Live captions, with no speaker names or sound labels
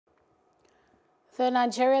The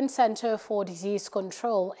Nigerian Center for Disease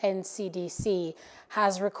Control, NCDC,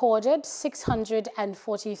 has recorded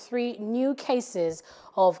 643 new cases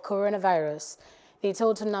of coronavirus. The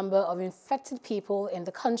total number of infected people in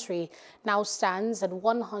the country now stands at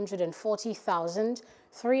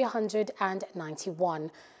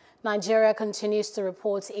 140,391. Nigeria continues to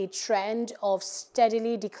report a trend of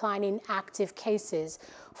steadily declining active cases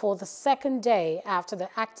for the second day after the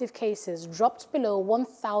active cases dropped below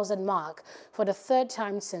 1,000 mark for the third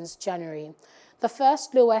time since January. The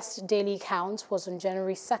first lowest daily count was on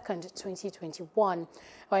January 2nd, 2021,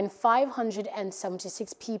 when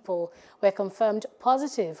 576 people were confirmed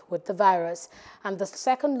positive with the virus, and the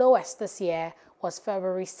second lowest this year was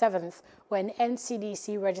February 7th, when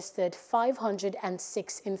NCDC registered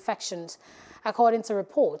 506 infections. According to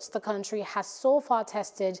reports, the country has so far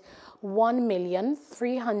tested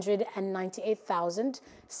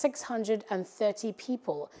 1,398,630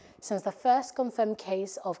 people since the first confirmed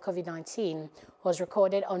case of COVID-19 was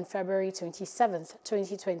recorded on February 27th,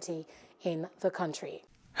 2020 in the country.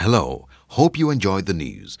 Hello, hope you enjoyed the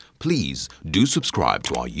news. Please do subscribe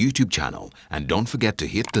to our YouTube channel and don't forget to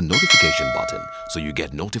hit the notification button so you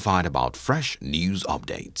get notified about fresh news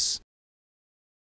updates.